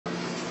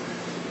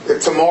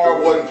If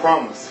tomorrow wasn't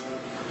promised,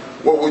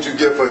 what would you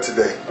give for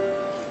today?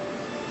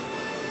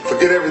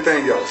 Forget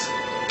everything else.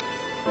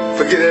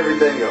 Forget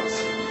everything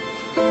else.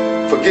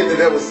 Forget that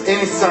there was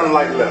any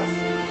sunlight left.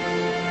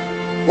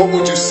 What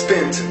would you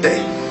spend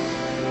today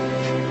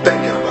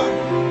thinking about?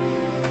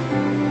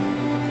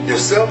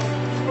 Yourself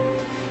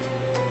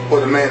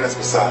or the man that's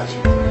beside you?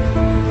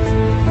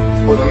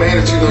 Or the man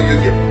that you know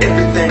you'll give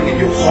everything in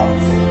your heart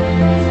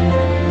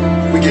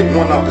for? We get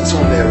one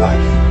opportunity in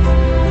life,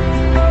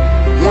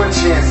 one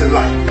chance in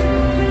life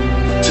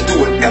to do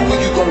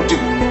whatever you're going to do,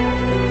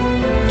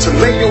 to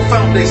lay your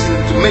foundation,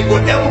 to make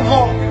whatever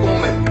mark you're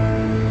going to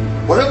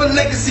make, whatever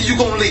legacy you're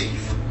going to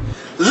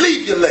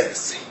leave your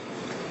legacy.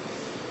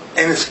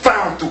 And it's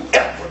found through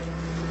effort.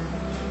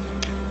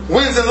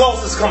 Wins and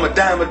losses come a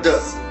dime a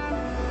dozen.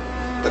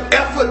 But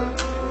effort,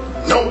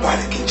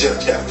 nobody can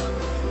judge effort.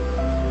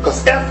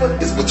 Because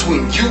effort is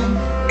between you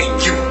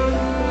and you.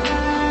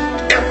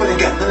 Effort ain't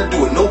got nothing to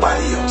do with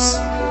nobody else.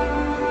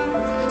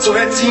 So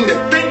that team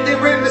that think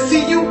they're ready to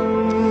see you,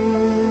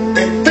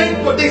 they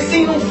think what they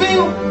seen on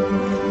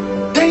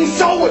film, they ain't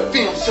saw what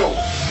film showed.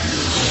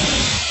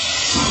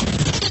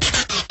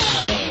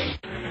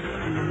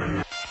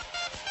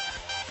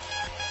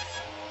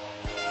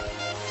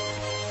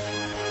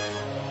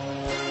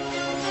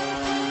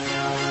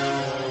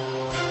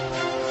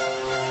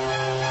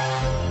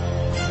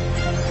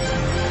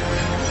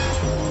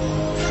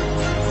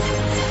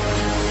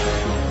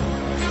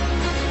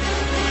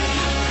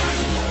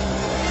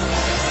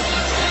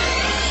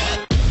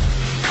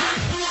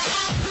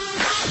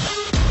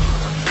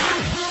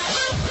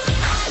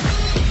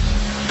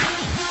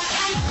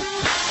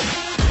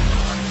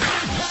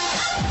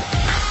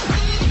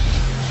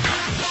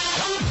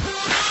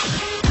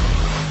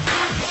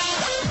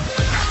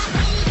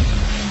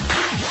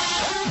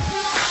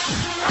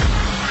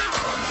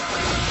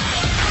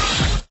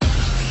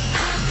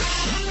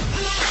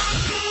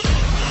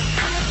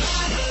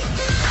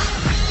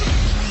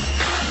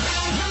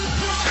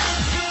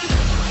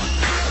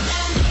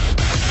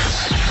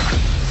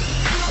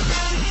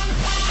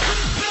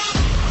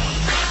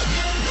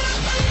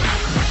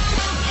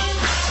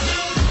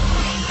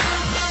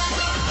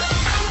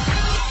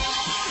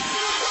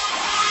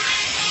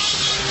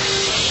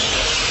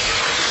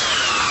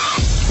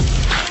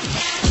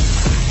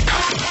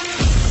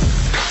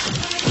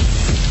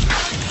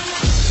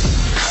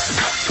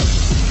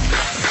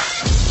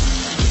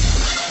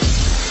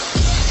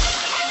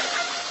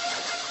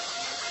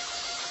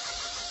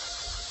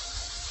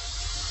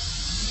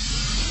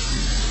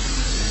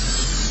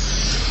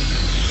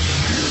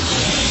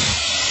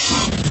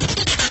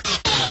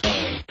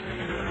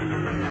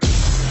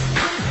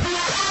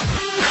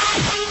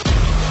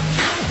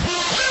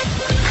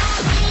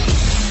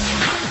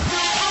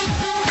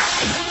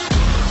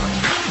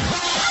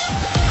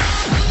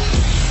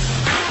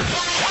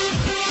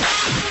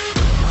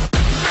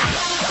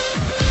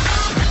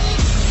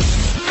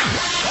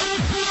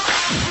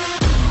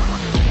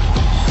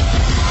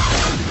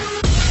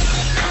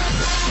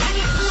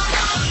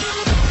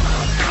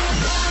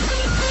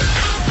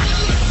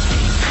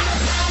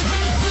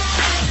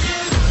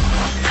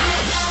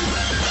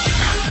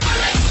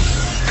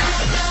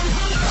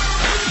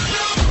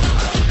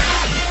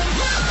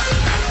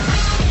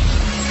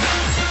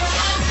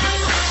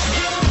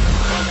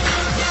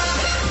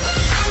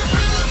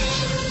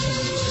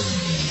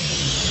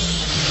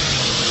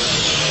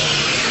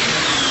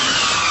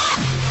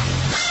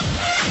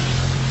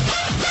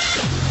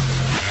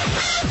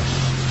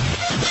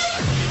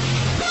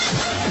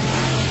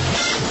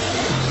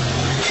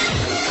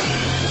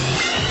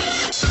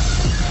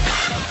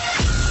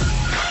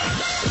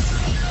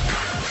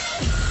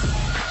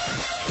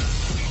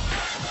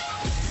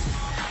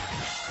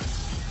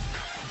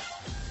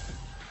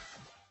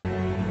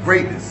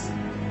 Greatness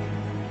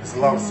is a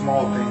lot of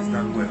small things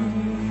done well,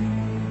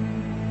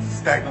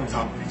 stacked on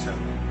top of each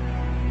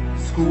other.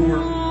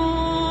 Schoolwork,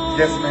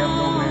 yes ma'am,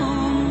 no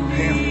ma'am,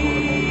 hands pulled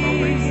up over my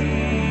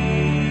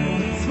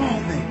waist. Small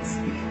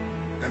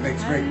things that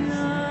makes greatness.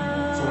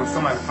 So when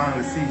somebody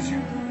finally sees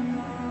you,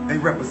 they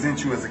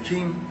represent you as a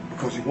king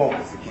because you walk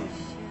as a king.